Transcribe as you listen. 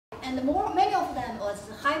and many of them was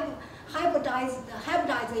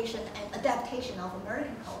hybridization and adaptation of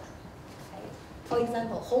American culture. Okay? For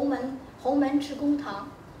example, 红门吃公堂,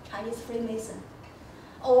 Chinese Freemason,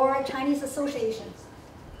 or Chinese associations.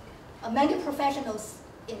 Many professionals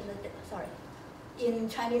in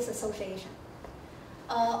Chinese association.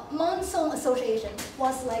 Monsoon Association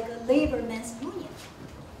was like a labor men's union,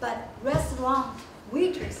 but restaurant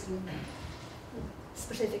waiters union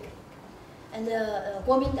specifically. And the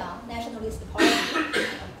Kuomintang, Nationalist Party,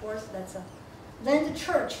 of course, that's then the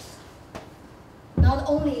churches. Not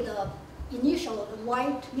only the initial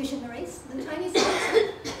white missionaries, the Chinese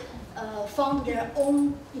also found their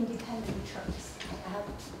own independent churches.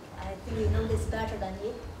 I think you know this better than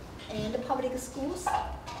me. And the public schools,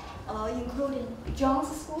 including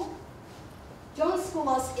John's School. John's School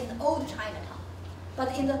was in old Chinatown,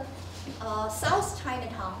 but in the South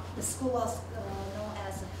Chinatown, the school was known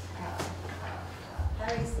as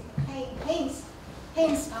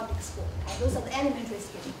Haynes Public School. Okay? Those are the elementary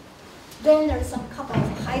schools. Then there's some couple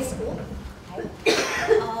of high school. Okay?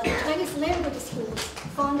 The Chinese language schools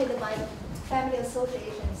founded by the family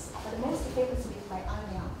associations, but most famously by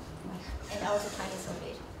Anyang, and also Chinese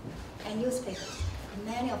association, and newspapers,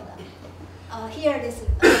 many of them. Here, this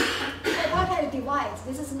apartheid divides.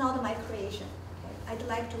 This is not my creation. Okay? I'd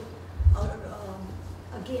like to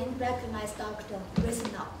again recognize Dr.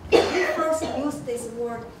 Rissenau. He first used this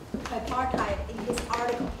word tripartite in his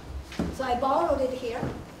article. So I borrowed it here.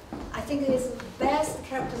 I think it is the best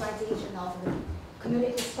characterization of the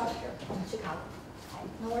community structure in Chicago. Okay.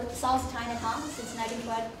 North-South Chinatown since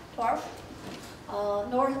 1912.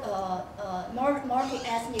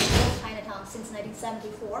 Multi-ethnic North Chinatown since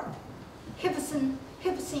 1974. Huping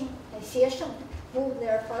Ling moved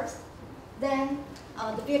there first. Then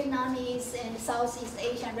the Vietnamese and Southeast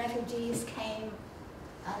Asian refugees came,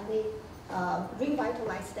 and they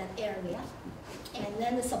revitalized that area. And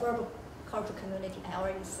then the suburban cultural community, I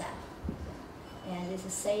already said. And it's the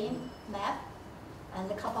same map, and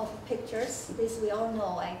a couple of pictures. This we all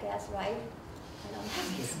know, I guess, right? I don't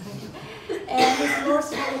have this one. And this North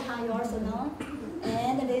Chinatown you also know.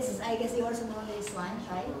 And this, I guess you also know this one,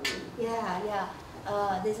 right? Yeah.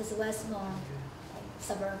 This is West North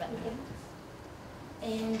suburban.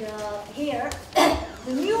 And here,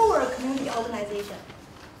 the newer community organization.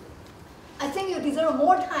 I think you deserve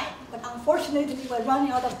more time, but unfortunately we're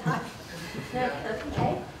running out of time.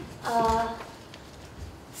 Okay.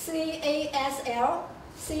 CASL,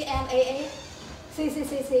 CMAA,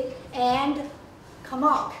 CCCC, and come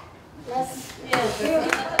on. Let's hear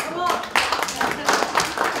it. Come on.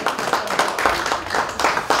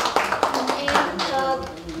 And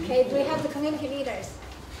okay, we have the community leaders.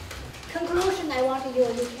 Conclusion, I want you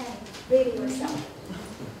can read it yourself.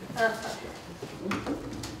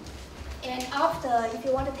 And after, if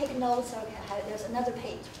you want to take notes, okay, there's another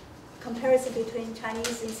page. Comparison between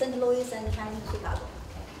Chinese in St. Louis and Chinese in Chicago.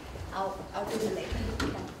 Okay. I'll do it later.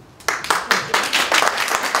 Okay.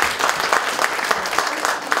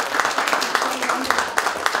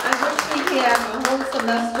 I wish we had a whole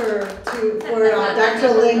semester for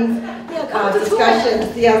Dr. Ling's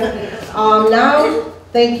discussions. Yes. Now,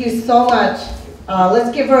 thank you so much.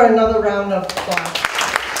 Let's give her another round of applause.